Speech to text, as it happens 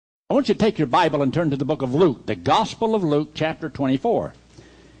I want you to take your Bible and turn to the book of Luke, the Gospel of Luke, chapter 24.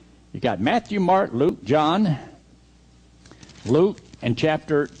 You got Matthew, Mark, Luke, John, Luke, and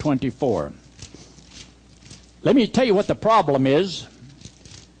chapter 24. Let me tell you what the problem is,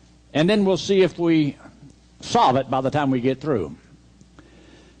 and then we'll see if we solve it by the time we get through.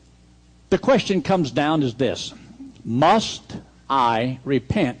 The question comes down as this: must I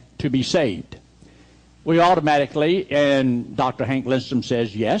repent to be saved? We automatically, and Dr. Hank Lindstrom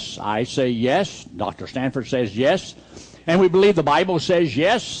says yes, I say yes, Dr. Stanford says yes, and we believe the Bible says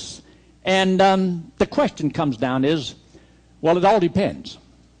yes, and the question comes down is, well, it all depends.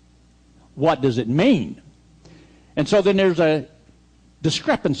 What does it mean? And so then there's a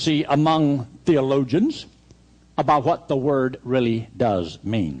discrepancy among theologians about what the word really does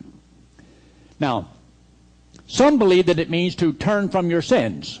mean. Now, some believe that it means to turn from your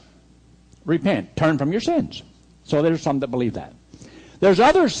sins. Repent, turn from your sins. So there's some that believe that. There's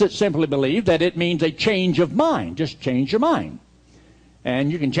others that simply believe that it means a change of mind. Just change your mind.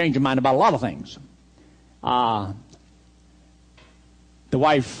 And you can change your mind about a lot of things. The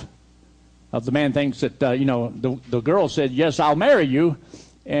wife of the man thinks that, the girl said, yes, I'll marry you,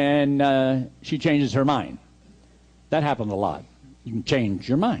 and she changes her mind. That happens a lot. You can change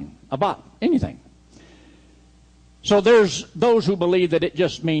your mind about anything. So there's those who believe that it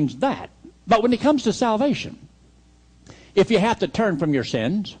just means that. But when it comes to salvation, if you have to turn from your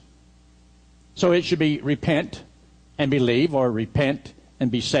sins, so it should be repent and believe, or repent and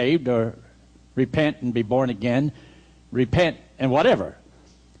be saved, or repent and be born again, repent and whatever,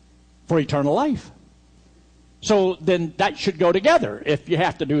 for eternal life. So then that should go together. If you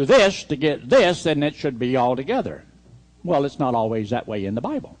have to do this to get this, then it should be all together. Well, it's not always that way in the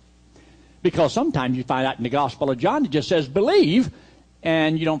Bible. Because sometimes you find out in the Gospel of John, it just says believe,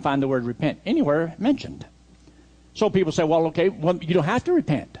 and you don't find the word repent anywhere mentioned. So people say, well, okay, well, you don't have to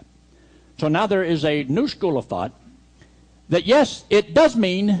repent. So now there is a new school of thought that, yes, it does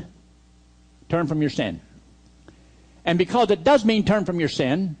mean turn from your sin. And because it does mean turn from your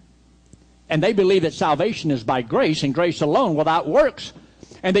sin, and they believe that salvation is by grace and grace alone without works,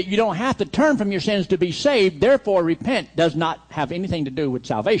 and that you don't have to turn from your sins to be saved, therefore repent does not have anything to do with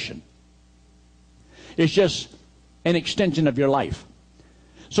salvation. It's just an extension of your life.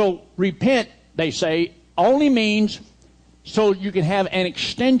 So repent, they say, only means so you can have an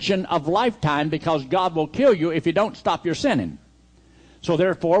extension of lifetime, because God will kill you if you don't stop your sinning. So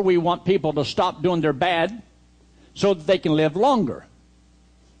therefore, we want people to stop doing their bad so that they can live longer.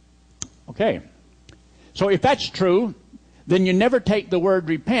 Okay. So if that's true, then you never take the word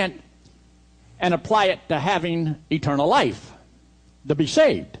repent and apply it to having eternal life, to be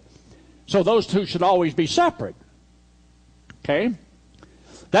saved. So those two should always be separate. Okay?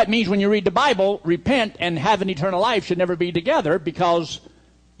 That means when you read the Bible, repent and have an eternal life should never be together, because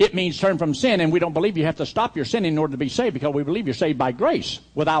it means turn from sin, and we don't believe you have to stop your sin in order to be saved, because we believe you're saved by grace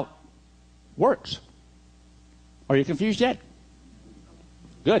without works. Are you confused yet?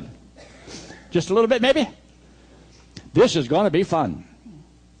 Good. Just a little bit, maybe? This is going to be fun.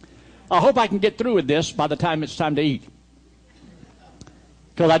 I hope I can get through with this by the time it's time to eat,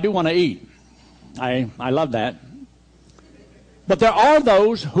 because I do want to eat. I love that. But there are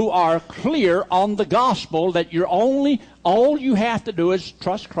those who are clear on the gospel that all you have to do is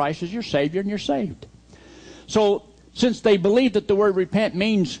trust Christ as your Savior, and you're saved. So since they believe that the word repent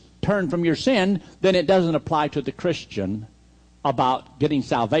means turn from your sin, then it doesn't apply to the Christian about getting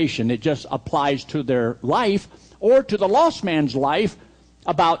salvation. It just applies to their life, or to the lost man's life,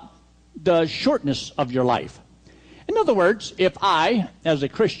 about the shortness of your life. In other words, if I, as a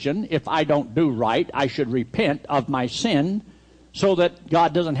Christian, if I don't do right, I should repent of my sin so that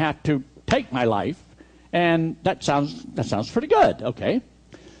God doesn't have to take my life. And that sounds pretty good, okay?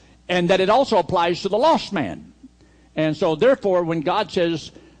 And that it also applies to the lost man. And so therefore, when God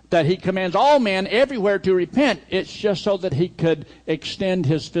says that he commands all men everywhere to repent, it's just so that he could extend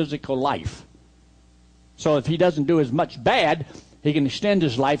his physical life. So if he doesn't do as much bad, he can extend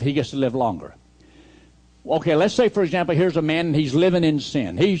his life, he gets to live longer. Okay, let's say, for example, here's a man and he's living in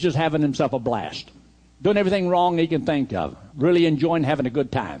sin. He's just having himself a blast, doing everything wrong he can think of, really enjoying having a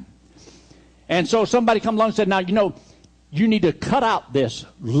good time. And so somebody comes along and said, now, you need to cut out this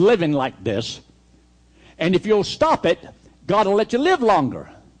living like this, and if you'll stop it, God will let you live longer.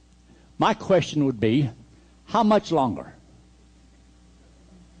 My question would be, how much longer?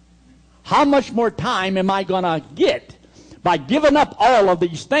 How much more time am I going to get by giving up all of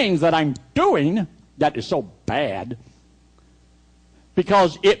these things that I'm doing that is so bad?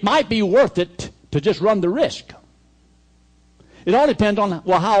 Because it might be worth it to just run the risk. It all depends on,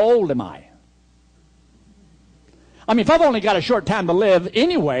 well, how old am I? I mean, if I've only got a short time to live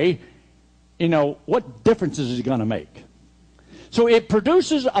anyway, what difference is it going to make? So it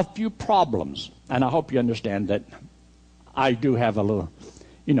produces a few problems. And I hope you understand that I do have a little,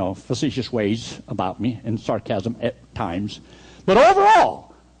 facetious ways about me and sarcasm at times. But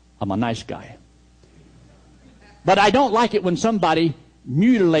overall, I'm a nice guy. But I don't like it when somebody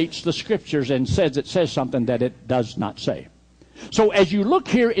mutilates the scriptures and says it says something that it does not say. So as you look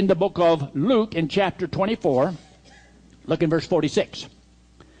here in the book of Luke in chapter 24, look in verse 46.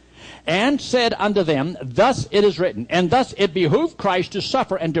 And said unto them, thus it is written, and thus it behooved Christ to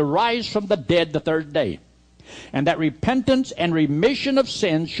suffer and to rise from the dead the third day, and that repentance and remission of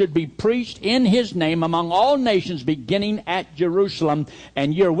sins should be preached in his name among all nations, beginning at Jerusalem,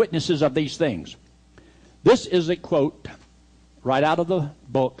 and ye are witnesses of these things. This is a quote right out of the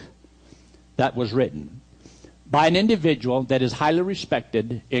book that was written by an individual that is highly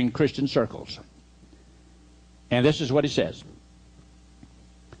respected in Christian circles. And this is what he says.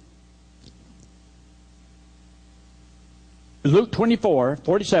 Luke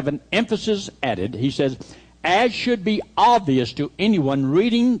 24:47, emphasis added. He says, as should be obvious to anyone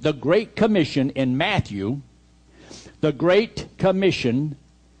reading the Great Commission in Matthew, the Great Commission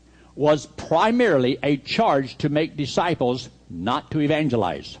was primarily a charge to make disciples, not to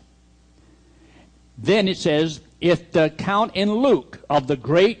evangelize. Then it says, if the account in Luke of the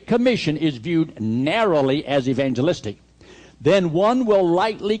Great Commission is viewed narrowly as evangelistic, then one will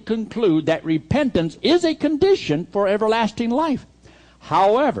likely conclude that repentance is a condition for everlasting life.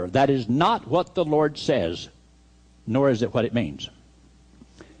 However, that is not what the Lord says, nor is it what it means.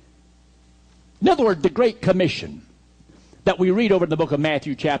 In other words, the Great Commission that we read over in the book of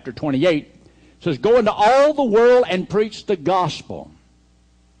Matthew chapter 28 says, go into all the world and preach the gospel.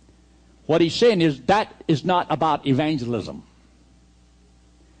 What he's saying is that is not about evangelism.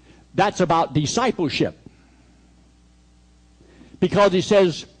 That's about discipleship. Because he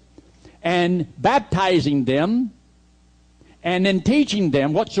says, and baptizing them, and then teaching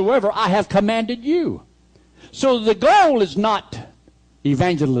them whatsoever I have commanded you. So the goal is not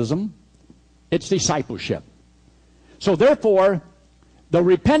evangelism, it's discipleship. So therefore, the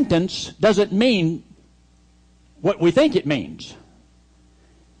repentance doesn't mean what we think it means.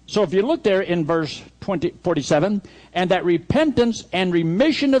 So if you look there in verse 47, and that repentance and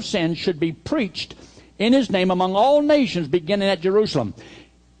remission of sins should be preached in his name among all nations, beginning at Jerusalem.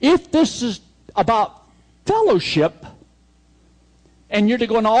 If this is about fellowship, and you're to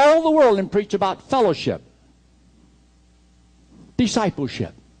go into all the world and preach about fellowship,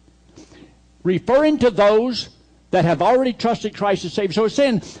 discipleship, referring to those that have already trusted Christ as Savior. So it's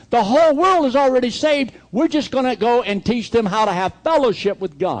saying the whole world is already saved. We're just going to go and teach them how to have fellowship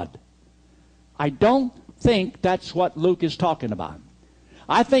with God. I don't think that's what Luke is talking about.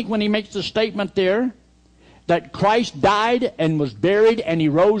 I think when he makes the statement there that Christ died and was buried and he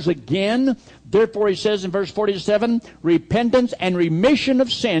rose again, therefore he says in verse 47, repentance and remission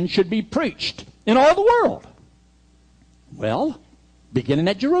of sin should be preached in all the world. Well, beginning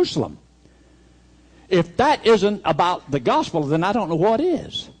at Jerusalem. If that isn't about the gospel, then I don't know what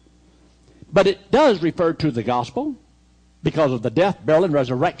is. But it does refer to the gospel because of the death, burial, and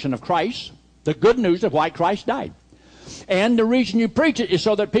resurrection of Christ, the good news of why Christ died. And the reason you preach it is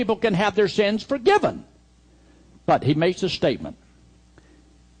so that people can have their sins forgiven. But he makes a statement.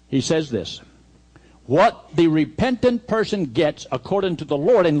 He says this, what the repentant person gets according to the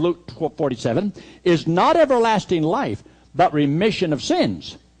Lord in Luke 47 is not everlasting life, but remission of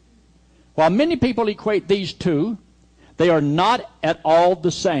sins. While many people equate these two, they are not at all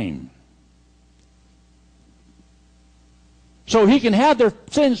the same. So he can have their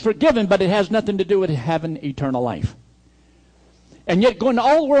sins forgiven, but it has nothing to do with having eternal life. And yet going to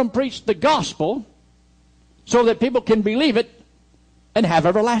all the world and preach the gospel so that people can believe it and have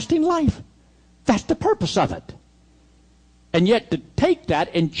everlasting life. That's the purpose of it. And yet to take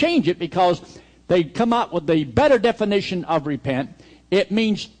that and change it because they come out with the better definition of repent, it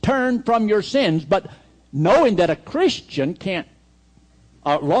means turn from your sins. But knowing that a Christian can't,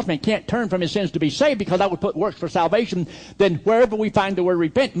 a lost man can't turn from his sins to be saved because that would put works for salvation, then wherever we find the word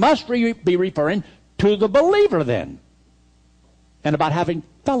repent must be referring to the believer then. And about having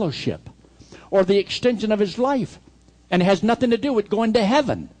fellowship or the extension of his life. And it has nothing to do with going to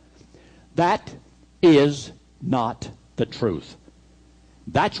heaven. That is not the truth.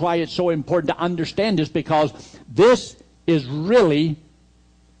 That's why it's so important to understand this, because this is really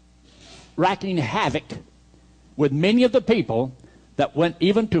wreaking havoc with many of the people that went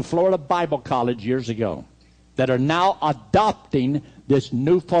even to Florida Bible College years ago that are now adopting this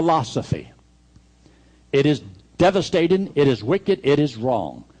new philosophy. It is devastating, it is wicked, it is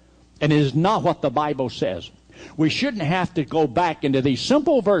wrong. And it is not what the Bible says. We shouldn't have to go back into these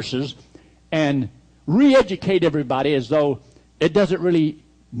simple verses and re-educate everybody as though it doesn't really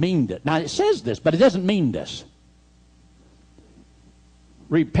mean that. Now, it says this, but it doesn't mean this.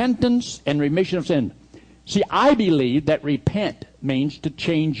 Repentance and remission of sin. See, I believe that repent means to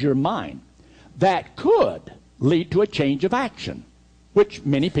change your mind. That could lead to a change of action, which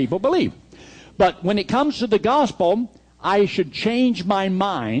many people believe. But when it comes to the gospel, I should change my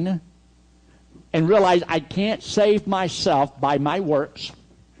mind and realize I can't save myself by my works.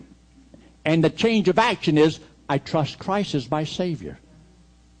 And the change of action is I trust Christ as my Savior.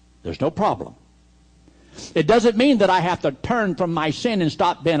 There's no problem. It doesn't mean that I have to turn from my sin and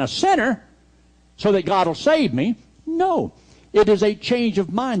stop being a sinner so that God will save me. No. It is a change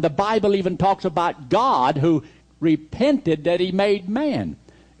of mind. The Bible even talks about God who repented that he made man.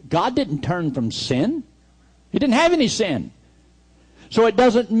 God didn't turn from sin. He didn't have any sin. So it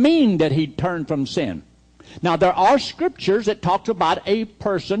doesn't mean that he turned from sin. Now, there are scriptures that talks about a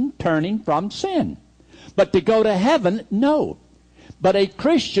person turning from sin. But to go to heaven, no. But a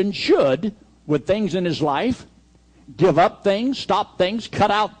Christian should, with things in his life, give up things, stop things,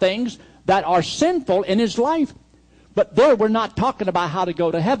 cut out things that are sinful in his life. But there we're not talking about how to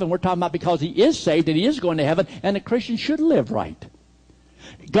go to heaven. We're talking about because he is saved and he is going to heaven, and a Christian should live right.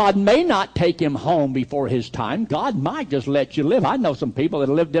 God may not take him home before his time. God might just let you live. I know some people that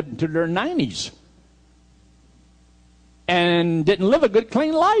lived up to their 90s and didn't live a good,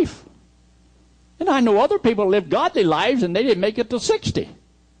 clean life. And I know other people lived godly lives and they didn't make it to 60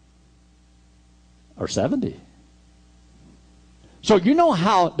 or 70. So you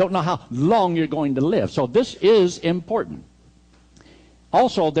don't know how long you're going to live. So this is important.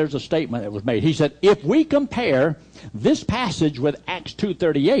 Also, there's a statement that was made. He said, if we compare this passage with Acts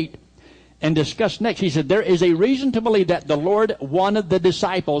 2:38 and discuss next, he said, there is a reason to believe that the Lord wanted the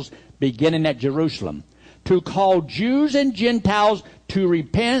disciples, beginning at Jerusalem, to call Jews and Gentiles to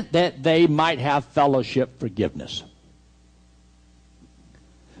repent that they might have fellowship forgiveness.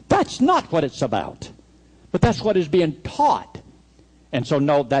 That's not what it's about. But that's what is being taught. And so,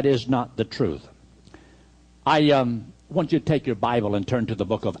 no, that is not the truth. I want you to take your Bible and turn to the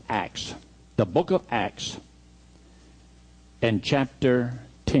book of Acts. The book of Acts and chapter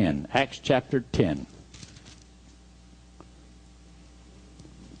 10. Acts chapter 10.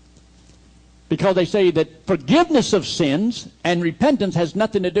 Because they say that forgiveness of sins and repentance has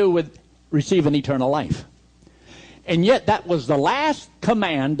nothing to do with receiving eternal life. And yet that was the last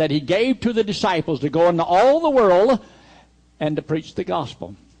command that he gave to the disciples, to go into all the world and to preach the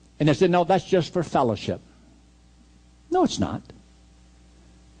gospel. And they said, no, that's just for fellowship. No, it's not.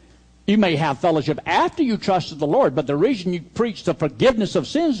 You may have fellowship after you trusted the Lord, but the reason you preach the forgiveness of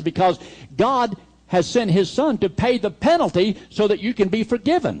sins is because God has sent his Son to pay the penalty so that you can be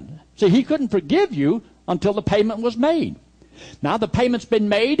forgiven. See, he couldn't forgive you until the payment was made. Now the payment's been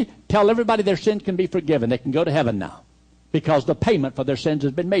made. Tell everybody their sins can be forgiven. They can go to heaven now because the payment for their sins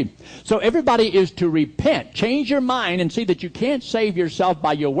has been made. So everybody is to repent. Change your mind and see that you can't save yourself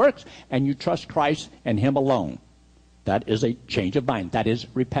by your works, and you trust Christ and him alone. That is a change of mind. That is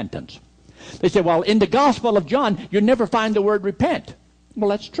repentance. They say, well, in the Gospel of John, you never find the word repent. Well,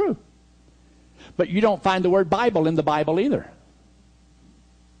 that's true. But you don't find the word Bible in the Bible either.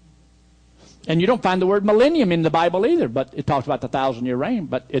 And you don't find the word millennium in the Bible either, but it talks about the 1,000-year reign,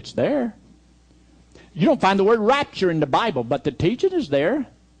 but it's there. You don't find the word rapture in the Bible, but the teaching is there.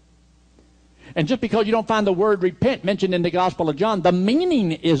 And just because you don't find the word repent mentioned in the Gospel of John, the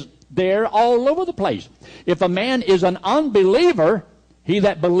meaning is there all over the place. If a man is an unbeliever, he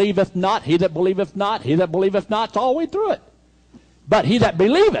that believeth not, he that believeth not, he that believeth not, it's all the way through it. But he that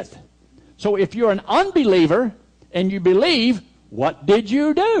believeth. So if you're an unbeliever and you believe, what did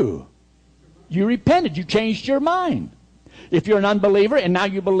you do? You repented. You changed your mind. If you're an unbeliever and now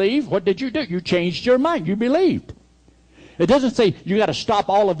you believe, what did you do? You changed your mind. You believed. It doesn't say you got to stop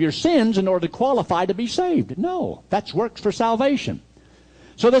all of your sins in order to qualify to be saved. No, that's works for salvation.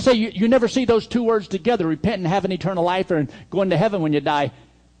 So they say you never see those two words together, repent and have an eternal life, or go into heaven when you die.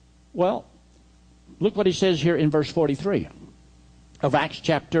 Well, look what he says here in verse 43 of Acts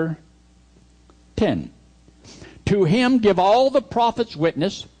chapter 10. To him give all the prophets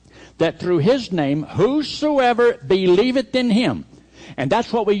witness that through his name whosoever believeth in him. And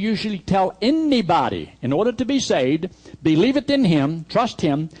that's what we usually tell anybody. In order to be saved, believeth in him, trust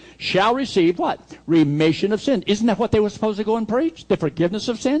him, shall receive what? Remission of sins. Isn't that what they were supposed to go and preach? The forgiveness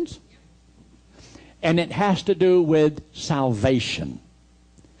of sins? And it has to do with salvation.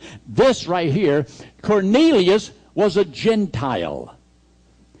 This right here, Cornelius was a Gentile.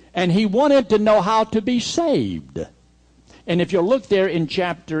 And he wanted to know how to be saved. And if you look there in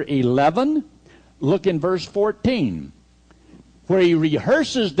chapter 11, look in verse 14, where he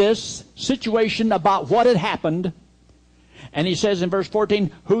rehearses this situation about what had happened. And he says in verse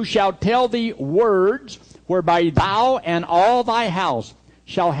 14, who shall tell thee words whereby thou and all thy house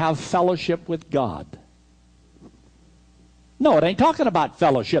shall have fellowship with God. No, it ain't talking about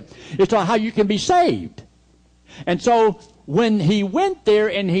fellowship. It's about how you can be saved. And so when he went there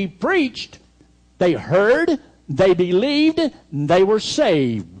and he preached, they heard, they believed, they were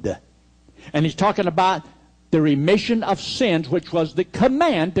saved. And he's talking about the remission of sins, which was the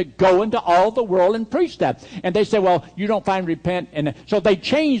command to go into all the world and preach that. And they say, well, you don't find repent. And so they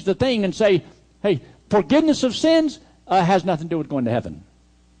change the thing and say, hey, forgiveness of sins has nothing to do with going to heaven.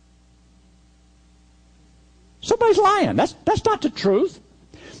 Somebody's lying. That's not the truth.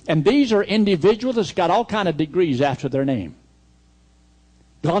 And these are individuals that's got all kind of degrees after their name.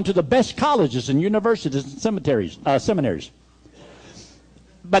 Gone to the best colleges and universities and seminaries.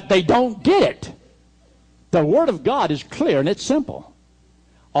 But they don't get it. The Word of God is clear and it's simple.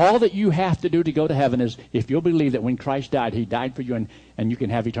 All that you have to do to go to heaven is if you'll believe that when Christ died, He died for you and you can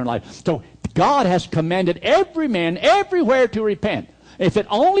have eternal life. So God has commanded every man everywhere to repent. If it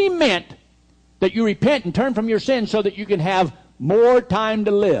only meant that you repent and turn from your sins so that you can have more time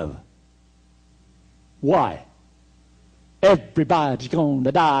to live. Why? Everybody's going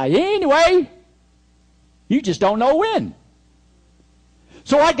to die anyway. You just don't know when.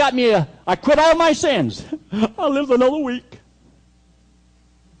 So I quit all my sins. I'll live another week.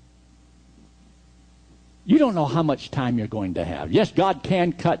 You don't know how much time you're going to have. Yes, God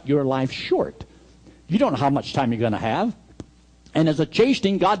can cut your life short. You don't know how much time you're going to have. And as a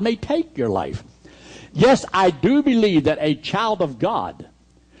chastening, God may take your life. Yes, I do believe that a child of God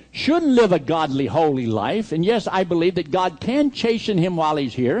should live a godly, holy life. And yes, I believe that God can chasten him while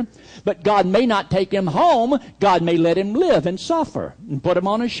he's here. But God may not take him home. God may let him live and suffer and put him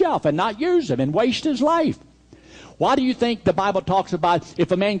on a shelf and not use him and waste his life. Why do you think the Bible talks about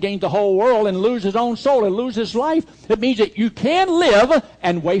if a man gains the whole world and lose his own soul and lose his life? It means that you can live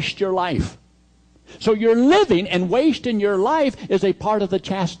and waste your life. So your living and wasting your life is a part of the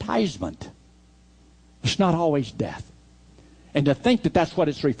chastisement. It's not always death. And to think that that's what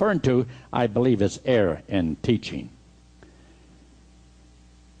it's referring to, I believe is error in teaching.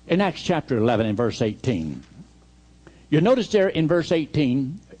 In Acts chapter 11 and verse 18, you notice there in verse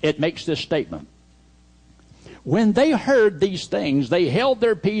 18, it makes this statement. When they heard these things, they held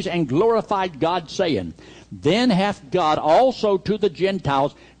their peace and glorified God, saying, Then hath God also to the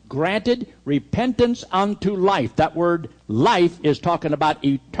Gentiles granted repentance unto life. That word life is talking about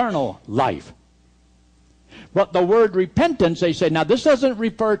eternal life. But the word repentance, they say, now this doesn't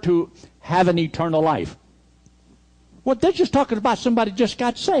refer to having eternal life. Well, they're just talking about somebody just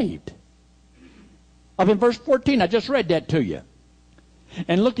got saved. Up in verse 14, I just read that to you.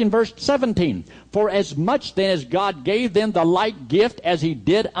 And look in verse 17. For as much then as God gave them the like gift as He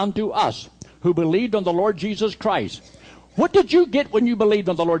did unto us, who believed on the Lord Jesus Christ. What did you get when you believed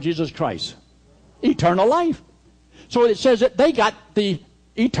on the Lord Jesus Christ? Eternal life. So it says that they got the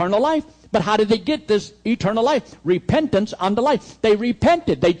eternal life. But how did they get this eternal life? Repentance unto life. They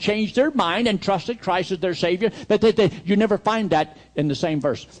repented. They changed their mind and trusted Christ as their Savior. But you never find that in the same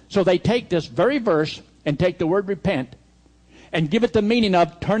verse. So they take this very verse and take the word repent and give it the meaning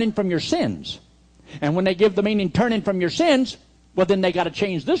of turning from your sins. And when they give the meaning turning from your sins, well, then they got to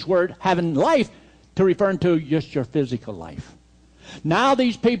change this word, having life, to referring to just your physical life. Now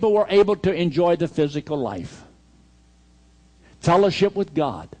these people were able to enjoy the physical life. Fellowship with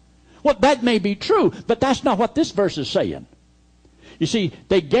God. Well, that may be true, but that's not what this verse is saying. You see,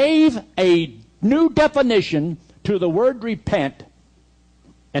 they gave a new definition to the word repent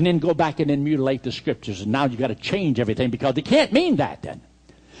and then go back and then mutilate the scriptures. And now you've got to change everything because they can't mean that then.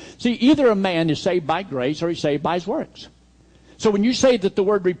 See, either a man is saved by grace or he's saved by his works. So when you say that the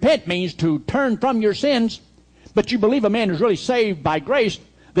word repent means to turn from your sins, but you believe a man is really saved by grace,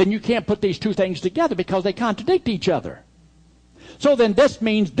 then you can't put these two things together because they contradict each other. So then this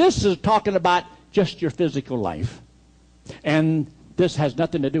means this is talking about just your physical life. And this has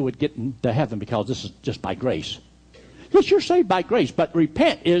nothing to do with getting to heaven because this is just by grace. Yes, you're saved by grace, but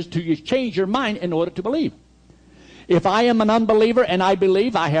repent is to change your mind in order to believe. If I am an unbeliever and I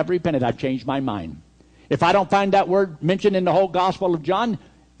believe, I have repented. I've changed my mind. If I don't find that word mentioned in the whole Gospel of John,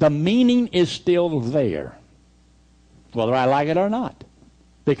 the meaning is still there, whether I like it or not,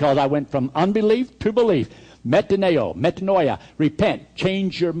 because I went from unbelief to belief. Metanoia, repent,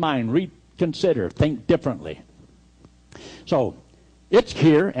 change your mind, reconsider, think differently. So, it's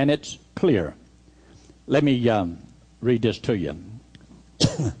here and it's clear. Let me read this to you.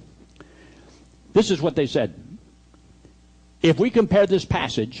 This is what they said. If we compare this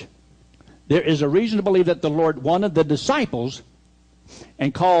passage, There is a reason to believe that the Lord wanted the disciples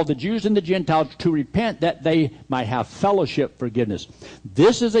and called the Jews and the Gentiles to repent that they might have fellowship forgiveness.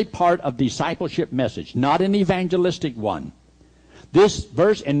 This is a part of discipleship message, not an evangelistic one. This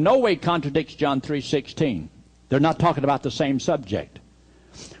verse in no way contradicts John 3:16. They're not talking about the same subject.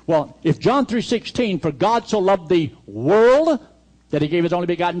 Well, if John 3:16, for God so loved the world that he gave his only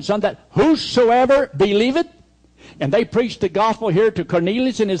begotten Son, that whosoever believeth, and they preached the gospel here to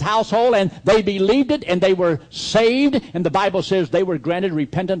Cornelius and his household, and they believed it, and they were saved, and the Bible says they were granted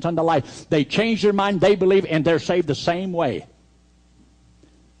repentance unto life. They changed their mind, they believe, and they're saved the same way.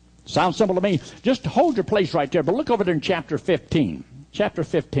 Sounds simple to me. Just hold your place right there, but look over there in chapter 15. Chapter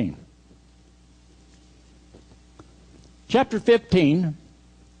 15. Chapter 15,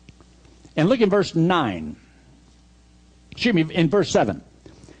 and look in verse 9. Excuse me, in verse 7.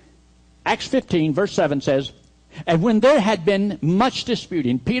 Acts 15, verse 7 says, and when there had been much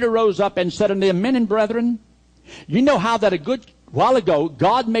disputing, Peter rose up and said unto them, men and brethren, you know how that a good while ago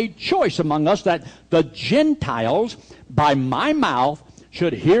God made choice among us that the Gentiles by my mouth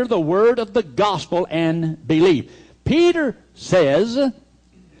should hear the word of the gospel and believe. Peter says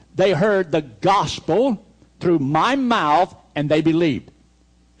they heard the gospel through my mouth and they believed.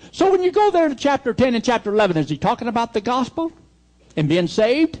 So when you go there to chapter 10 and chapter 11, is he talking about the gospel and being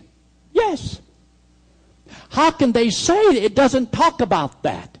saved? Yes. How can they say it doesn't talk about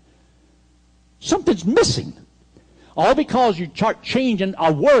that? Something's missing. All because you start changing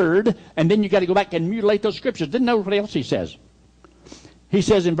a word, and then you got to go back and mutilate those scriptures. Didn't know what else he says. He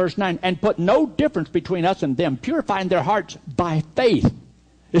says in verse 9, and put no difference between us and them, purifying their hearts by faith.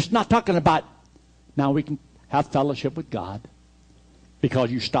 It's not talking about, now we can have fellowship with God because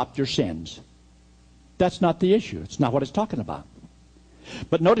you stopped your sins. That's not the issue. It's not what it's talking about.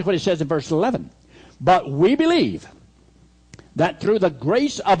 But notice what he says in verse 11. But we believe that through the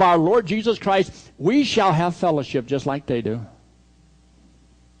grace of our Lord Jesus Christ, we shall have fellowship just like they do.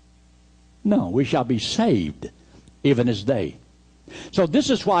 No, we shall be saved even as they. So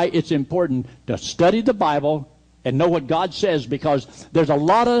this is why it's important to study the Bible and know what God says, because there's a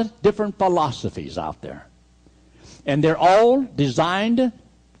lot of different philosophies out there. And they're all designed,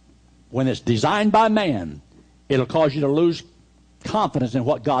 when it's designed by man, it'll cause you to lose confidence in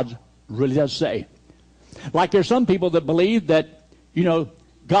what God really does say. Like there's some people that believe that,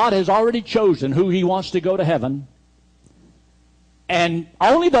 God has already chosen who he wants to go to heaven. And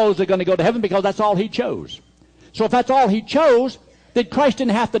only those are going to go to heaven because that's all he chose. So if that's all he chose, then Christ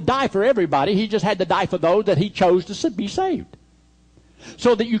didn't have to die for everybody. He just had to die for those that he chose to be saved.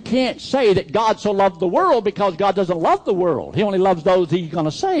 So that you can't say that God so loved the world, because God doesn't love the world. He only loves those he's going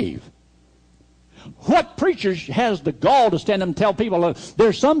to save. What preacher has the gall to stand up and tell people,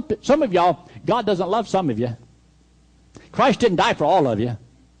 there's some of y'all, God doesn't love some of you. Christ didn't die for all of you.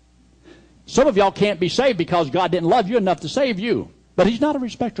 Some of y'all can't be saved because God didn't love you enough to save you. But he's not a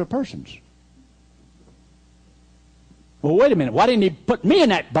respecter of persons. Well, wait a minute. Why didn't he put me in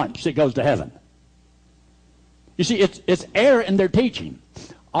that bunch that goes to heaven? You see, it's error in their teaching.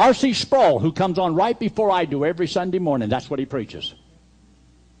 R.C. Sproul, who comes on right before I do every Sunday morning, that's what he preaches.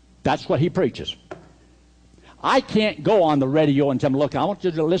 That's what he preaches. I can't go on the radio and tell them, look, I want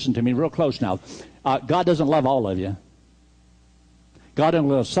you to listen to me real close now. God doesn't love all of you. God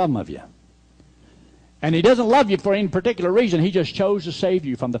only loves some of you. And he doesn't love you for any particular reason. He just chose to save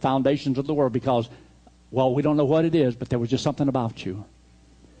you from the foundations of the world because, well, we don't know what it is, but there was just something about you.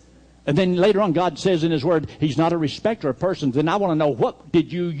 And then later on, God says in his word, he's not a respecter of persons. And I want to know, what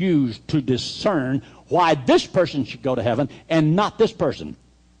did you use to discern why this person should go to heaven and not this person?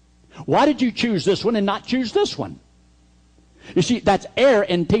 Why did you choose this one and not choose this one? You see, that's error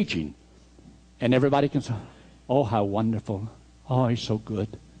in teaching. And everybody can say, oh, how wonderful. Oh, he's so good.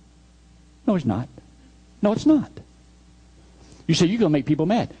 No, he's not. No, it's not. You say, you're going to make people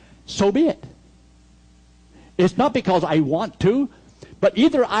mad. So be it. It's not because I want to, but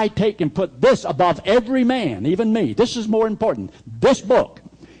either I take and put this above every man, even me. This is more important. This book,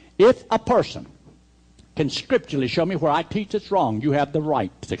 if a person can scripturally show me where I teach it's wrong, you have the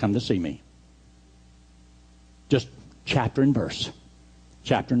right to come to see me. Just chapter and verse.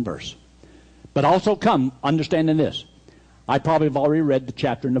 Chapter and verse. But also come understanding this. I probably have already read the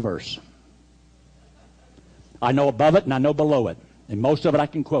chapter and the verse. I know above it and I know below it. And most of it I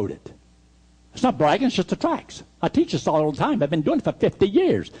can quote it. It's not bragging, it's just the tracts. I teach this all the time. I've been doing it for 50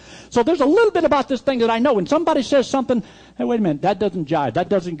 years. So there's a little bit about this thing that I know. When somebody says something, hey, wait a minute, that doesn't jive. That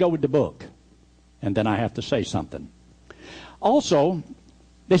doesn't go with the book. And then I have to say something. Also,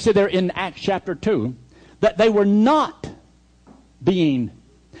 they say there in Acts chapter 2 that they were not being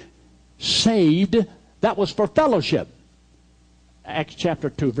saved. That was for fellowship. Acts chapter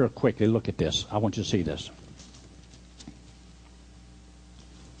 2, very quickly, look at this. I want you to see this.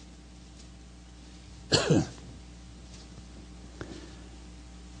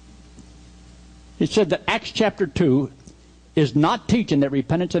 It said that Acts chapter 2 is not teaching that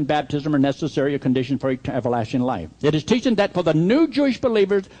repentance and baptism are necessary or condition for everlasting life. It is teaching that for the new Jewish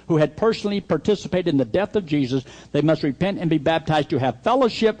believers who had personally participated in the death of Jesus, they must repent and be baptized to have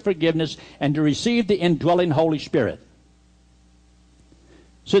fellowship, forgiveness, and to receive the indwelling Holy Spirit.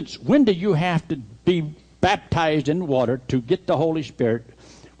 Since when do you have to be baptized in water to get the Holy Spirit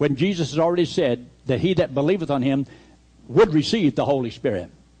when Jesus has already said that he that believeth on him would receive the Holy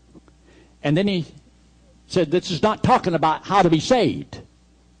Spirit? And then he said this is not talking about how to be saved.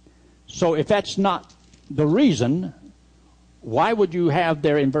 So if that's not the reason, why would you have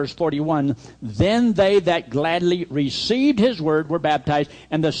there in verse 41, then they that gladly received his word were baptized,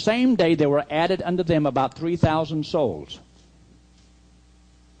 and the same day there were added unto them about 3,000 souls.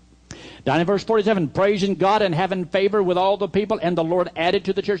 Down in verse 47, praising God and having favor with all the people, and the Lord added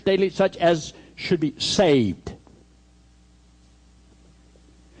to the church daily such as should be saved.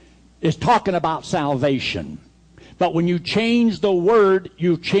 It's talking about salvation. But when you change the word,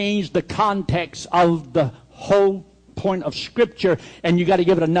 you change the context of the whole point of Scripture, and you got to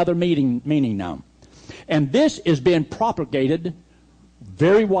give it another meaning now. And this is being propagated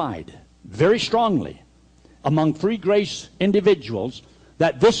very wide, very strongly among free grace individuals,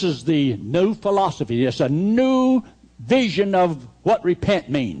 that this is the new philosophy. It's a new vision of what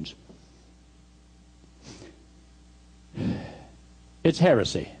repent means. It's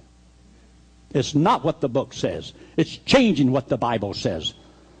heresy. It's not what the book says. It's changing what the Bible says.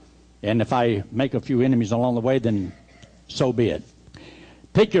 And if I make a few enemies along the way, then so be it.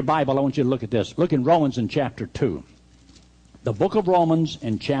 Take your Bible. I want you to look at this. Look in Romans in chapter 2. The book of Romans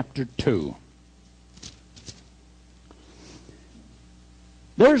in chapter 2.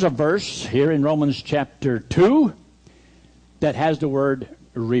 There's a verse here in Romans chapter 2 that has the word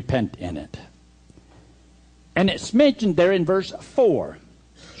repent in it. And it's mentioned there in verse 4.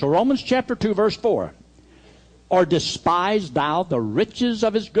 So Romans chapter 2, verse 4. Or despise thou the riches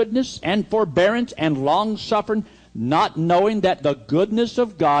of his goodness and forbearance and long-suffering, not knowing that the goodness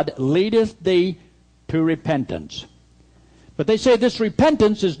of God leadeth thee to repentance. But they say this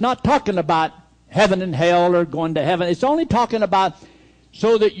repentance is not talking about heaven and hell or going to heaven. It's only talking about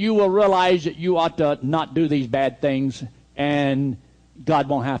so that you will realize that you ought to not do these bad things and God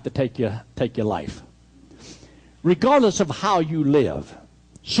won't have to take your life. Regardless of how you live,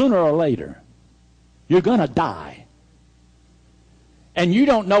 sooner or later, you're going to die. And you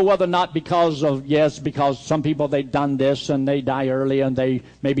don't know whether or not because some people, they've done this and they die early, and they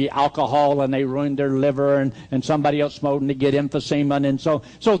maybe alcohol and they ruined their liver, and somebody else smoked and they get emphysema. And so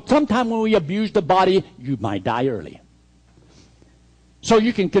sometime when we abuse the body, you might die early. So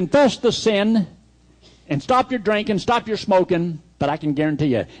you can confess the sin and stop your drinking, stop your smoking, but I can guarantee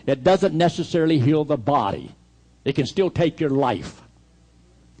you, it doesn't necessarily heal the body. It can still take your life.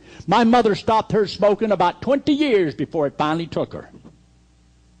 My mother stopped her smoking about 20 years before it finally took her.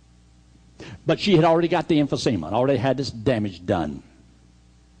 But she had already got the emphysema and already had this damage done.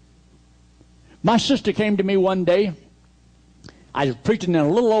 My sister came to me one day. I was preaching in a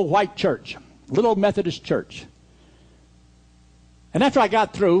little old white church, little old Methodist church. And after I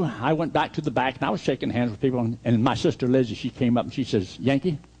got through, I went back to the back, and I was shaking hands with people. And my sister Lizzie, she came up and she says,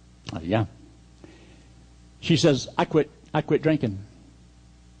 Yankee? I said, yeah. She says, I quit drinking.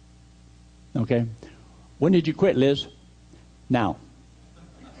 Okay. When did you quit, Liz? Now.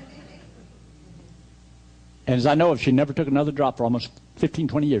 And as I know, if she never took another drop for almost 15,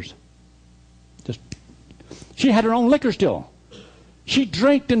 20 years. She had her own liquor still. She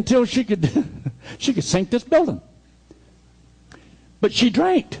drank until she could sink this building. But she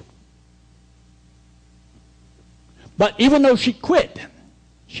drank. But even though she quit,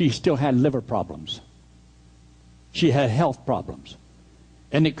 she still had liver problems. She had health problems.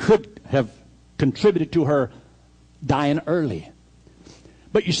 And it could have contributed to her dying early.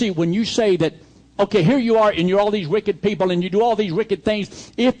 But you see, when you say that, okay, here you are and you're all these wicked people and you do all these wicked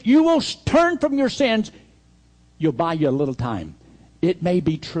things, if you will turn from your sins, you'll buy you a little time. It may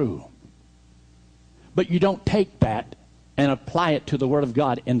be true. But you don't take that and apply it to the Word of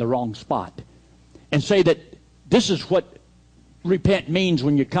God in the wrong spot and say that this is what repent means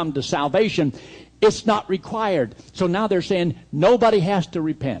when you come to salvation. It's not required. So now they're saying nobody has to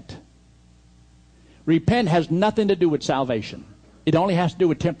repent. Repent has nothing to do with salvation. It only has to do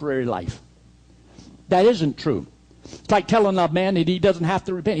with temporary life. That isn't true. It's like telling a man that he doesn't have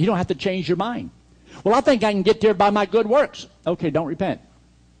to repent. You don't have to change your mind. Well, I think I can get there by my good works. Okay, don't repent.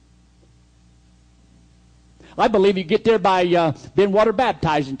 I believe you get there by being water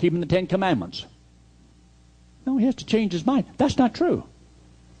baptized and keeping the 10 Commandments. No, he has to change his mind. That's not true.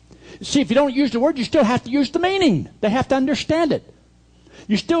 See, if you don't use the word, you still have to use the meaning. They have to understand it.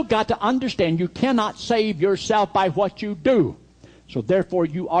 You still got to understand you cannot save yourself by what you do. So therefore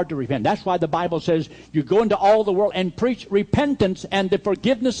you are to repent. That's why the Bible says you go into all the world and preach repentance and the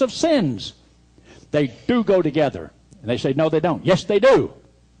forgiveness of sins. They do go together. And they say, no, they don't. Yes, they do.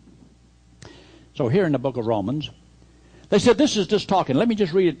 So here in the book of Romans, they said this is just talking. Let me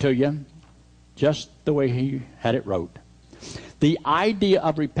just read it to you, just the way he had it wrote. The idea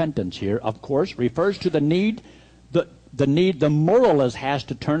of repentance here, of course, refers to the need the moralist has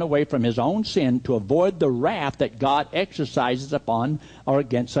to turn away from his own sin to avoid the wrath that God exercises upon or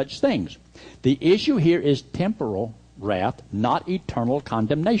against such things. The issue here is temporal wrath, not eternal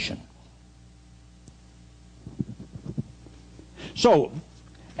condemnation. So,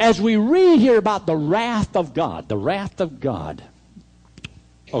 as we read here about the wrath of God,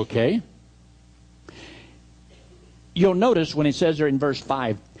 okay, you'll notice when he says there in verse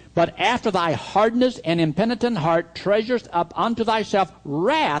 5, but after thy hardness and impenitent heart treasures up unto thyself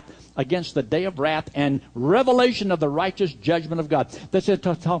wrath against the day of wrath and revelation of the righteous judgment of God. That's it,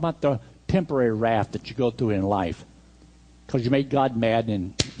 talking about the temporary wrath that you go through in life because you made God mad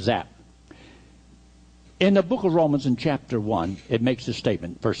and zap. In the book of Romans in chapter 1, it makes this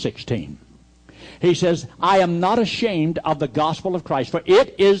statement, verse 16. He says, I am not ashamed of the gospel of Christ, for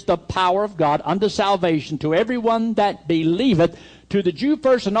it is the power of God unto salvation to everyone that believeth, to the Jew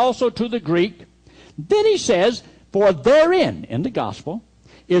first and also to the Greek. Then he says, for therein, in the gospel,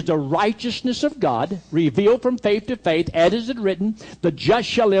 is the righteousness of God revealed from faith to faith, as is it written, the just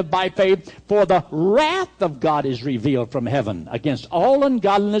shall live by faith, for the wrath of God is revealed from heaven against all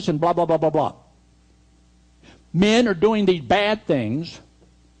ungodliness and blah, blah, blah, blah, blah. Men are doing these bad things.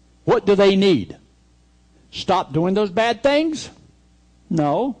 What do they need? Stop doing those bad things?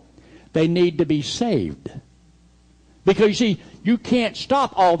 No. They need to be saved. Because you see, you can't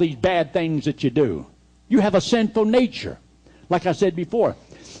stop all these bad things that you do. You have a sinful nature. Like I said before,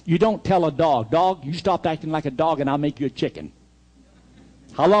 you don't tell a dog, you stop acting like a dog and I'll make you a chicken.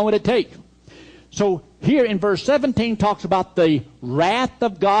 How long would it take? So here in verse 17 talks about the wrath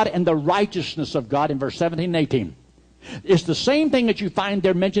of God and the righteousness of God in verse 17 and 18. It's the same thing that you find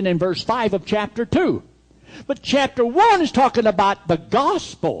there mentioned in verse 5 of chapter 2. But chapter 1 is talking about the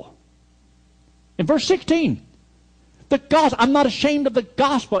gospel. In verse 16, the gospel, I'm not ashamed of the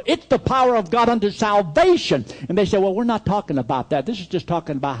gospel. It's the power of God unto salvation. And they say, well, we're not talking about that. This is just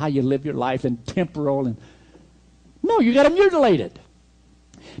talking about how you live your life and temporal. And no, you got to mutilate it.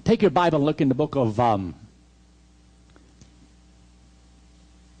 Take your Bible and look in the book of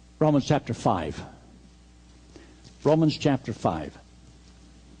Romans chapter 5. Romans chapter 5.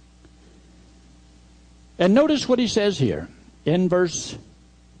 And notice what he says here in verse,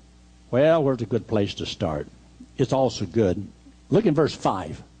 well, where's a good place to start? It's also good. Look in verse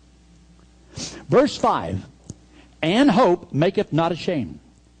 5. Verse 5, and hope maketh not ashamed,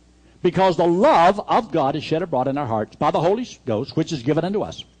 because the love of God is shed abroad in our hearts by the Holy Ghost, which is given unto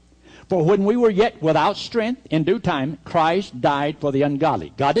us. For when we were yet without strength, in due time, Christ died for the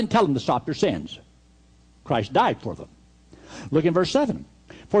ungodly. God didn't tell them to stop their sins. Christ died for them. Look in verse 7.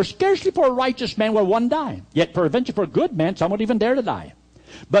 For scarcely for a righteous man will one die, yet peradventure for a good man some would even dare to die.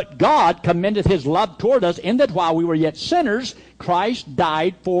 But God commendeth his love toward us, in that while we were yet sinners, Christ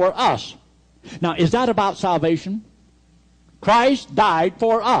died for us. Now, is that about salvation? Christ died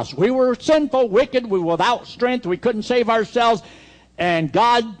for us. We were sinful, wicked, we were without strength, we couldn't save ourselves, and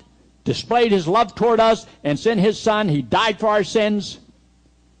God displayed his love toward us and sent his Son. He died for our sins.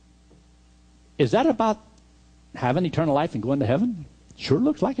 Is that about having eternal life and going to heaven? Sure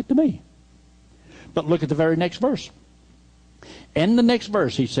looks like it to me. But look at the very next verse. In the next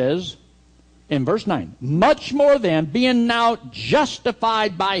verse, he says, in verse 9, much more then, being now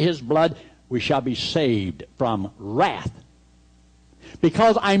justified by his blood, we shall be saved from wrath.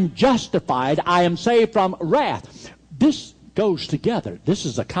 Because I'm justified, I am saved from wrath. This goes together. This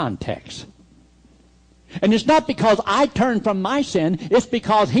is the context. And it's not because I turned from my sin, it's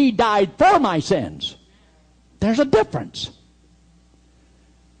because he died for my sins. There's a difference.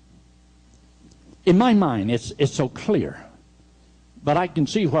 In my mind, it's so clear. But I can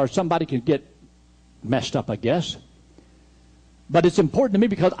see where somebody can get messed up, I guess. But it's important to me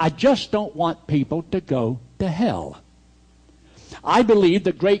because I just don't want people to go to hell. I believe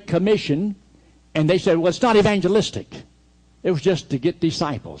the Great Commission, and they said, well, it's not evangelistic. It was just to get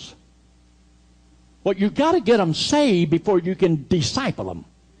disciples. Well, you've got to get them saved before you can disciple them.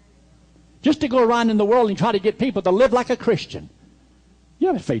 Just to go around in the world and try to get people to live like a Christian.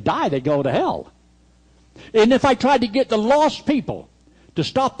 Yeah, if they die, they go to hell. And if I tried to get the lost people to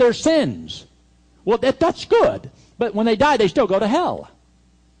stop their sins, well, that's good. But when they die, they still go to hell.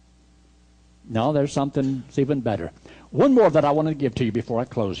 No, there's something that's even better. One more that I want to give to you before I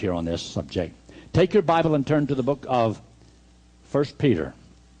close here on this subject. Take your Bible and turn to the book of 1 Peter.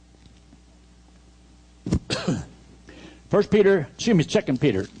 2 Peter,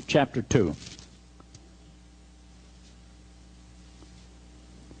 chapter 2.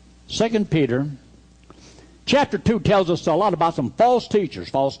 2 Peter, chapter 2 tells us a lot about some false teachers.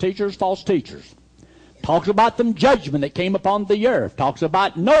 False teachers. Talks about the judgment that came upon the earth. Talks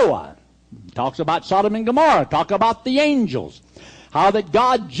about Noah. Talks about Sodom and Gomorrah. Talk about the angels. How that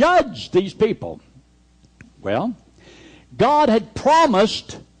God judged these people. Well, God had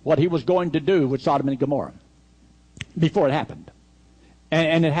promised what he was going to do with Sodom and Gomorrah before it happened.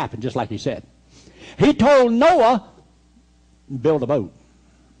 And it happened just like he said. He told Noah, build a boat.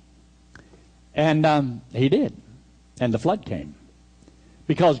 And he did. And the flood came.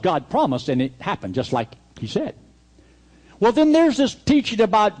 Because God promised, and it happened just like he said. Well, then there's this teaching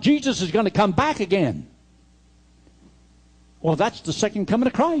about Jesus is going to come back again. Well, that's the second coming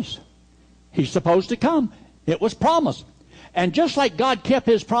of Christ. He's supposed to come. It was promised. And just like God kept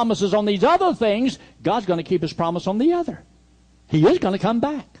his promises on these other things, God's going to keep his promise on the other. He is going to come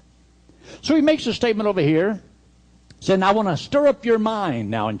back. So he makes a statement over here, saying, I want to stir up your mind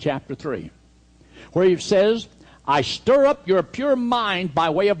now in chapter 3, where he says, I stir up your pure mind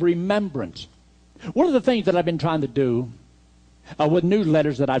by way of remembrance. One of the things that I've been trying to do with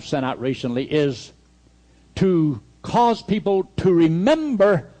newsletters that I've sent out recently is to cause people to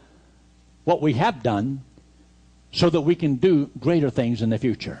remember what we have done so that we can do greater things in the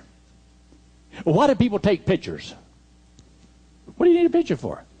future. Why do people take pictures? What do you need a picture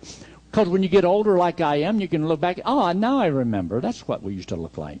for? Because when you get older like I am, you can look back, oh, now I remember. That's what we used to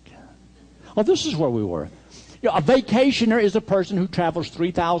look like. Oh, this is where we were. You know, a vacationer is a person who travels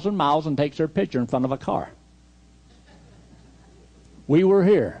 3,000 miles and takes their picture in front of a car. We were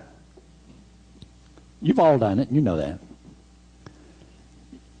here. You've all done it. You know that.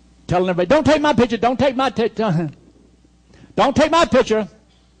 Telling everybody, don't take my picture. Don't take my don't take my picture.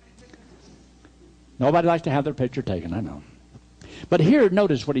 Nobody likes to have their picture taken, I know. But here,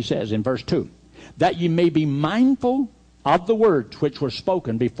 notice what he says in verse 2. That you may be mindful of the words which were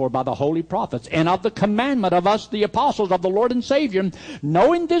spoken before by the holy prophets, and of the commandment of us, the apostles of the Lord and Savior,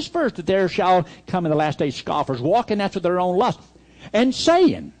 knowing this first, that there shall come in the last days scoffers, walking after their own lust, and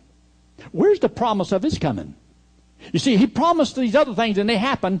saying, where's the promise of his coming? You see, he promised these other things, and they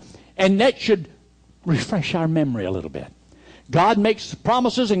happen, and that should refresh our memory a little bit. God makes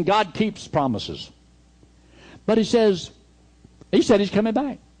promises, and God keeps promises. But he said he's coming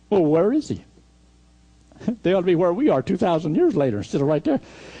back. Well, where is he? They ought to be where we are 2,000 years later instead of right there.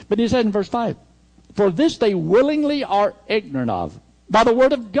 But he said in verse 5, for this they willingly are ignorant of, by the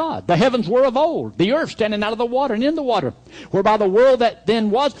word of God. The heavens were of old, the earth standing out of the water and in the water, whereby the world that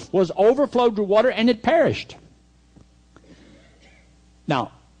then was overflowed with water, and it perished.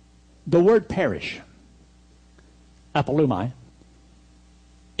 Now, the word perish, apolumai,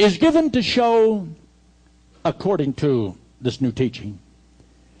 is given to show, according to this new teaching,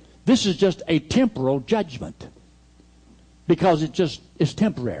 this is just a temporal judgment, because it's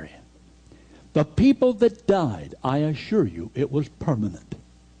temporary. The people that died, I assure you, it was permanent.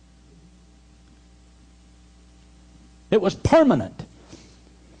 It was permanent.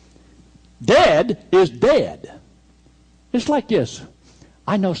 Dead is dead. It's like this.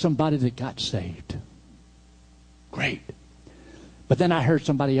 I know somebody that got saved. Great. But then I heard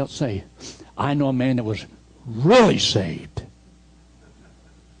somebody else say, I know a man that was really saved.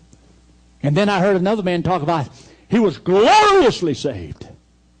 And then I heard another man talk about he was gloriously saved.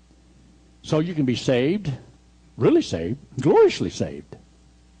 So you can be saved, really saved, gloriously saved.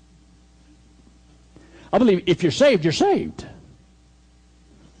 I believe if you're saved, you're saved.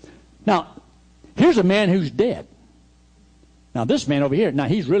 Now, here's a man who's dead. Now, this man over here, now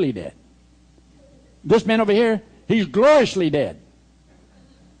he's really dead. This man over here, he's gloriously dead.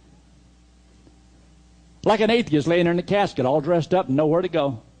 Like an atheist laying there in a casket, all dressed up and nowhere to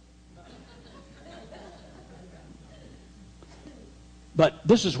go. But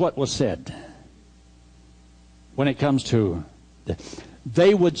this is what was said when it comes to,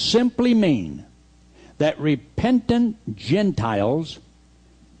 they would simply mean that repentant Gentiles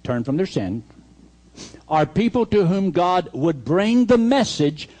turn from their sin are people to whom God would bring the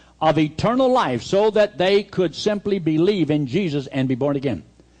message of eternal life so that they could simply believe in Jesus and be born again.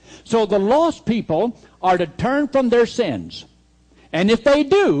 So the lost people are to turn from their sins. And if they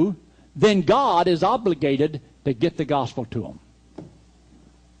do, then God is obligated to get the gospel to them.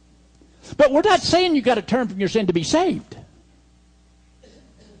 But we're not saying you got to turn from your sin to be saved.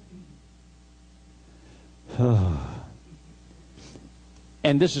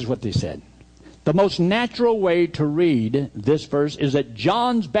 And this is what they said. The most natural way to read this verse is that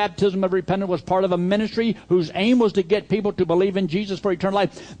John's baptism of repentance was part of a ministry whose aim was to get people to believe in Jesus for eternal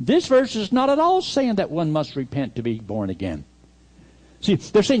life. This verse is not at all saying that one must repent to be born again. See,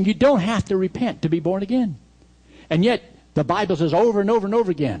 they're saying you don't have to repent to be born again. And yet, the Bible says over and over and over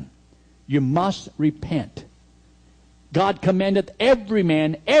again, you must repent. God commanded every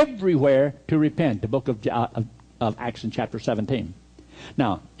man everywhere to repent. The book of Acts in chapter 17.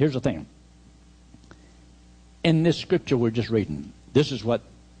 Now, here's the thing. In this scripture we're just reading, this is what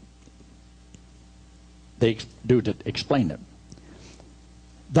they do to explain it.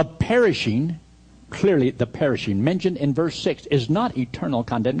 The perishing, clearly the perishing, mentioned in verse 6 is not eternal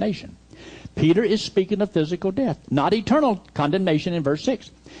condemnation. Peter is speaking of physical death, not eternal condemnation in verse 6.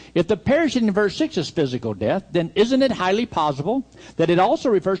 If the perishing in verse 6 is physical death, then isn't it highly possible that it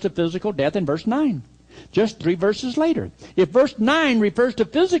also refers to physical death in verse 9? Just 3 verses later. If verse 9 refers to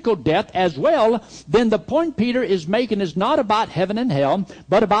physical death as well, then the point Peter is making is not about heaven and hell,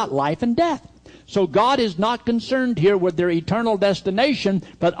 but about life and death. So God is not concerned here with their eternal destination,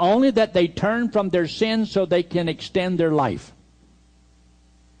 but only that they turn from their sins so they can extend their life.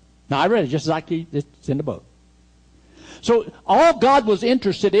 Now, I read it just like it's in the book. So all God was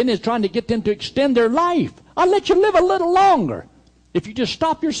interested in is trying to get them to extend their life. I'll let you live a little longer if you just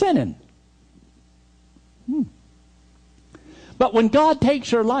stop your sinning. But when God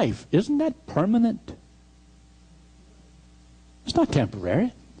takes her life, isn't that permanent? It's not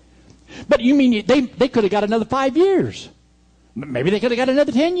temporary. But you mean they could have got another 5 years. Maybe they could have got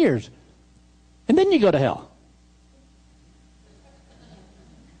another 10 years. And then you go to hell.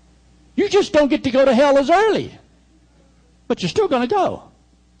 You just don't get to go to hell as early. But you're still going to go.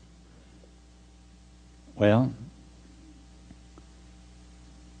 Well,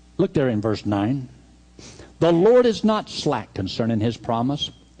 look there in verse 9. The Lord is not slack concerning his promise,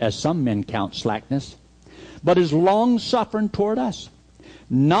 as some men count slackness, but is long-suffering toward us,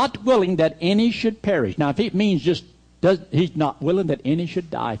 not willing that any should perish. Now, if it means he's not willing that any should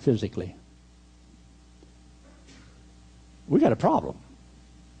die physically, we got a problem.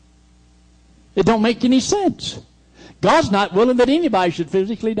 It don't make any sense. God's not willing that anybody should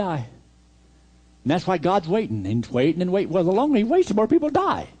physically die. And that's why God's waiting and waiting and waiting. Well, the longer he waits, the more people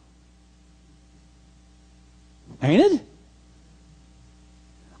die. Ain't it?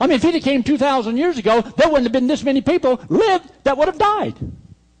 I mean, if it came 2,000 years ago, there wouldn't have been this many people lived that would have died.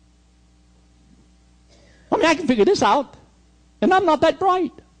 I mean, I can figure this out. And I'm not that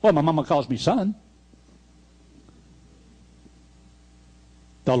bright. Well, my mama calls me son.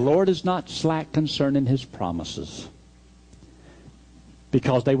 The Lord is not slack concerning his promises.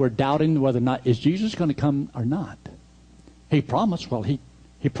 Because they were doubting whether or not, is Jesus going to come or not? He promised. Well, he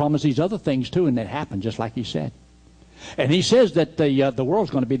promised these other things too, and it happened just like he said. And he says that the world's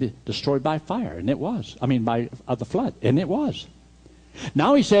going to be destroyed by fire, and it was. I mean, by the flood, and it was.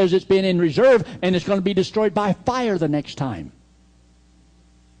 Now he says it's been in reserve, and it's going to be destroyed by fire the next time.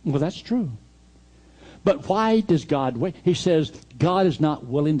 Well, that's true. But why does God wait? He says God is not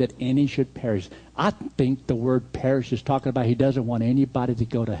willing that any should perish. I think the word perish is talking about he doesn't want anybody to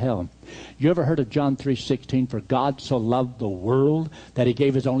go to hell. You ever heard of John 3:16? For God so loved the world that he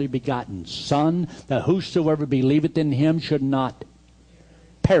gave his only begotten Son, that whosoever believeth in him should not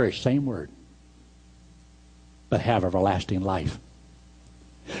perish, same word, but have everlasting life.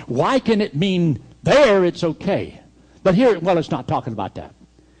 Why can it mean there it's okay, but here, well, it's not talking about that?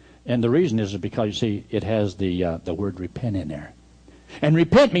 And the reason is because, you see, it has the word repent in there. And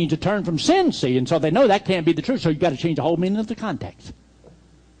repent means to turn from sin, see, and so they know that can't be the truth, so you've got to change the whole meaning of the context.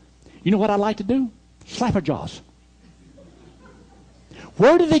 You know what I like to do? Slap her jaws.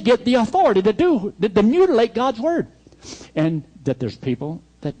 Where do they get the authority to mutilate God's word? And that there's people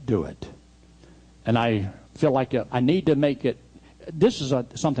that do it. And I feel like I need to make it. This is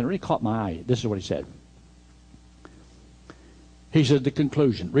something that really caught my eye. This is what he said. He said the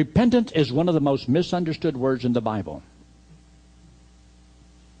conclusion. Repentance is one of the most misunderstood words in the Bible.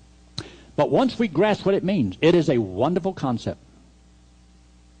 But once we grasp what it means, it is a wonderful concept.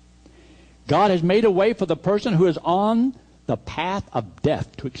 God has made a way for the person who is on the path of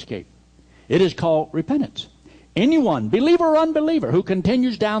death to escape. It is called repentance. Anyone, believer or unbeliever, who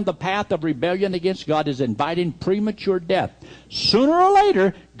continues down the path of rebellion against God is inviting premature death. Sooner or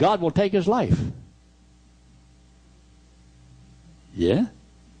later, God will take his life. Yeah?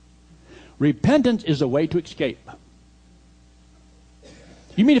 Repentance is a way to escape.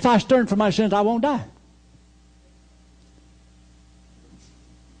 You mean if I turn from my sins, I won't die?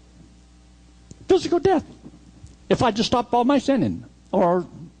 physical death. If I just stopped all my sinning, or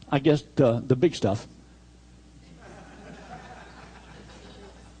I guess the big stuff.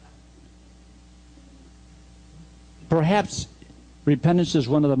 Perhaps repentance is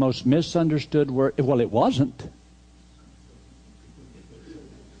one of the most misunderstood words. Well, it wasn't.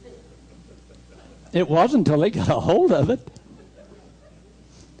 It wasn't until they got a hold of it.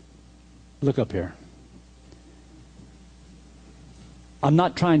 Look up here. I'm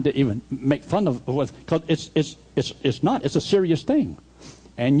not trying to even make fun of it, because it's not. It's a serious thing.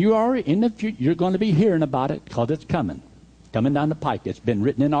 And you are in the future, you're going to be hearing about it, because it's coming down the pike. It's been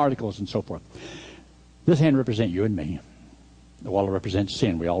written in articles and so forth. This hand represents you and me. The wall represents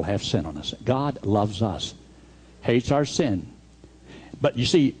sin. We all have sin on us. God loves us, hates our sin. But you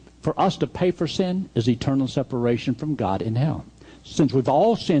see, for us to pay for sin is eternal separation from God in hell. Since we've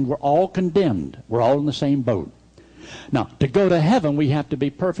all sinned, we're all condemned. We're all in the same boat. Now, to go to heaven, we have to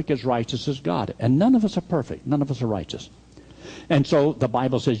be perfect as righteous as God. And none of us are perfect. None of us are righteous. And so the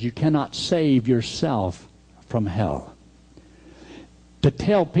Bible says you cannot save yourself from hell. To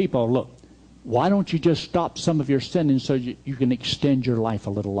tell people, look, why don't you just stop some of your sinning so you can extend your life a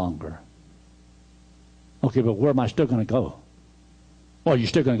little longer? Okay, but where am I still going to go? Well, you're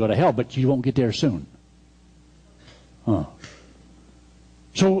still going to go to hell, but you won't get there soon. Huh.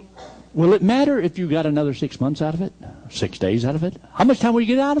 So, will it matter if you got another 6 months out of it? 6 days out of it? How much time will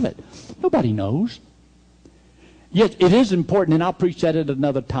you get out of it? Nobody knows. Yet, it is important, and I'll preach that at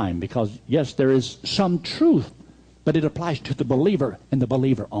another time, because, yes, there is some truth, but it applies to the believer and the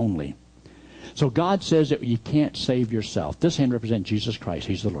believer only. So God says that you can't save yourself. This hand represents Jesus Christ.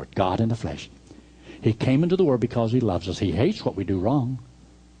 He's the Lord, God in the flesh. He came into the world because he loves us. He hates what we do wrong,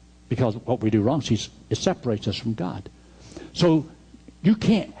 because what we do wrong, it separates us from God. So you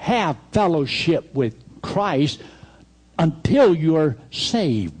can't have fellowship with Christ until you're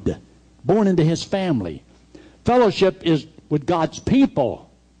saved, born into his family. Fellowship is with God's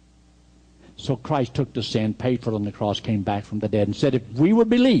people. So Christ took the sin, paid for it on the cross, came back from the dead, and said if we would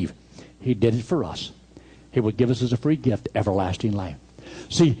believe, he did it for us. He would give us as a free gift everlasting life.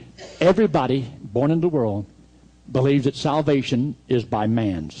 See, everybody born into the world believes that salvation is by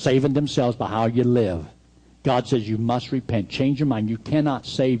man, saving themselves by how you live. God says you must repent, change your mind. You cannot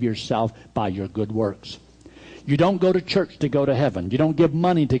save yourself by your good works. You don't go to church to go to heaven. You don't give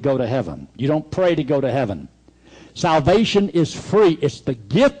money to go to heaven. You don't pray to go to heaven. Salvation is free. It's the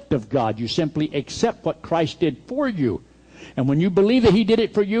gift of God. You simply accept what Christ did for you. And when you believe that he did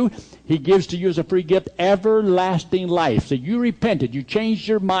it for you, he gives to you as a free gift everlasting life. So you repented, you changed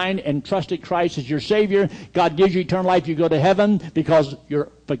your mind and trusted Christ as your Savior. God gives you eternal life. You go to heaven because you're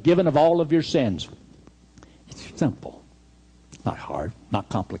forgiven of all of your sins. It's simple. Not hard, not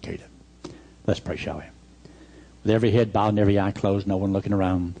complicated. Let's pray, shall we? With every head bowed and every eye closed, no one looking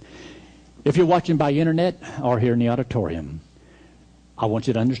around. If you're watching by internet or here in the auditorium, I want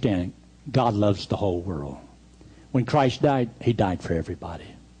you to understand God loves the whole world. When Christ died, he died for everybody.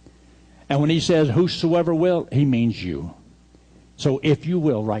 And when he says, whosoever will, he means you. So if you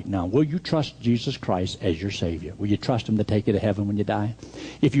will right now, will you trust Jesus Christ as your Savior? Will you trust him to take you to heaven when you die?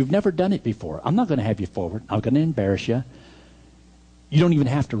 If you've never done it before, I'm not going to have you forward. I'm going to embarrass you. You don't even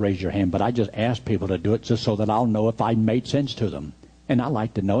have to raise your hand, but I just ask people to do it just so that I'll know if I made sense to them. And I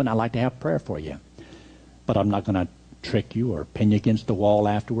like to know, and I like to have prayer for you. But I'm not going to trick you or pin you against the wall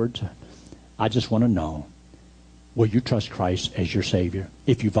afterwards. I just want to know, will you trust Christ as your Savior?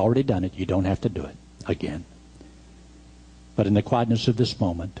 If you've already done it, you don't have to do it again. But in the quietness of this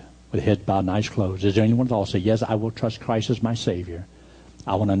moment, with head bowed and eyes closed, is there anyone that will say, yes, I will trust Christ as my Savior.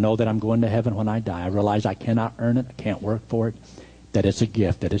 I want to know that I'm going to heaven when I die. I realize I cannot earn it. I can't work for it. That it's a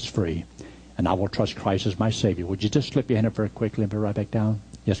gift, that it's free. And I will trust Christ as my Savior. Would you just slip your hand up very quickly and put it right back down?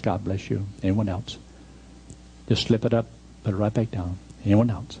 Yes, God bless you. Anyone else? Just slip it up, put it right back down. Anyone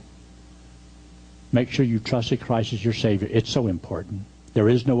else? Make sure you trusted Christ as your Savior. It's so important. There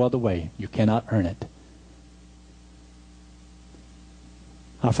is no other way. You cannot earn it.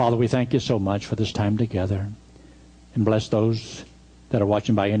 Our Father, we thank you so much for this time together. And bless those that are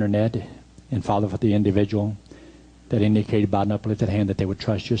watching by internet. And Father, for the individual that indicated by an uplifted hand that they would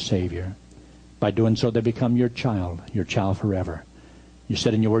trust your Savior. By doing so, they become your child forever. You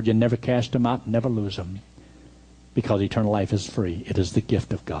said in your word, you never cast them out, never lose them. Because eternal life is free. It is the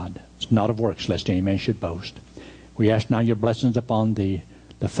gift of God. It's not of works, lest any man should boast. We ask now your blessings upon the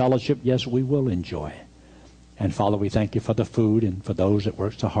fellowship, yes, we will enjoy. And Father, we thank you for the food and for those that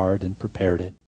worked so hard and prepared it.